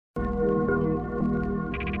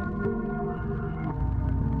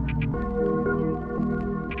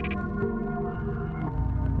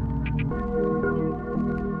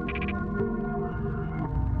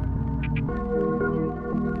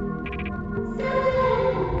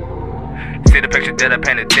see the picture that I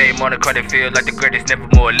painted today. Morning card, it feel like the greatest, never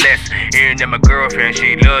more or less. Hearing that my girlfriend,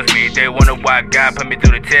 she loves me. They wonder why God put me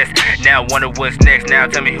through the test. Now wonder what's next. Now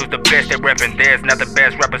tell me who's the best at rapping. There's not the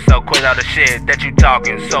best rapper, so quit all the shit that you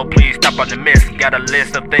talking. So please stop on the miss. Got a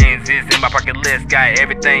list of things, it's in my pocket list. Got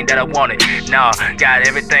everything that I wanted. Nah, got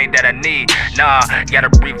everything that I need. Nah, gotta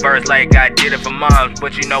reverse like I did it for moms.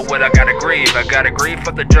 But you know what, I gotta grieve. I gotta grieve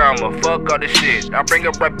for the drama. Fuck all this shit. I bring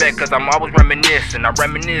it right back cause I'm always reminiscing. I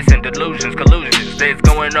reminisce in delusions, collusions. It's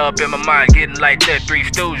going up in my mind, getting like that Three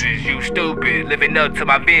Stooges. You stupid, living up to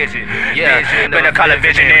my vision. Yeah, better call it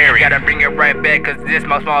visionary. Gotta bring it right back cause this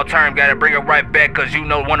my small term. Gotta bring it right back cause you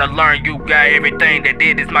know wanna learn. You got everything that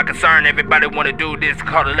did is my concern. Everybody wanna do this,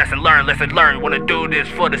 call it lesson learn. Wanna do this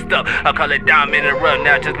for the stuff. I call it diamond in the rough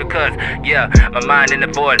now just because. Yeah, my mind in the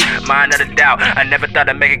void, mind of the doubt. I never thought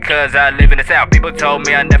I'd make it cause I live in the south. People told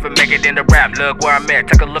me I never make it in the rap. Look where I'm at,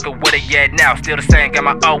 take a look at what it at now. Still the same, got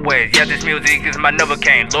my always. Yeah, this music is my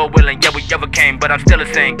Novocaine. Lord willing, yeah, we overcame, but I'm still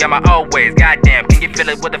the same. Got my always. Goddamn, can you feel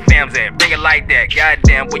it where the fam's at? Bring it like that.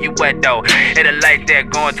 Goddamn, where you at though? Hit it like that,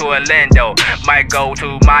 going to Orlando. Might go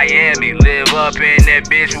to Miami, live up in that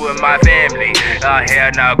bitch with my family.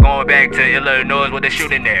 Hell nah, going back to Illinois where they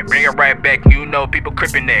shooting at. Bring it right back, you know people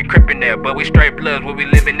crippin' that, but we straight bloods where we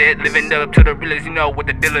living it, living up to the realest, you know what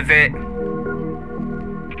the deal is at.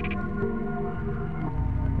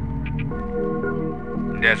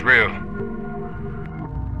 That's real.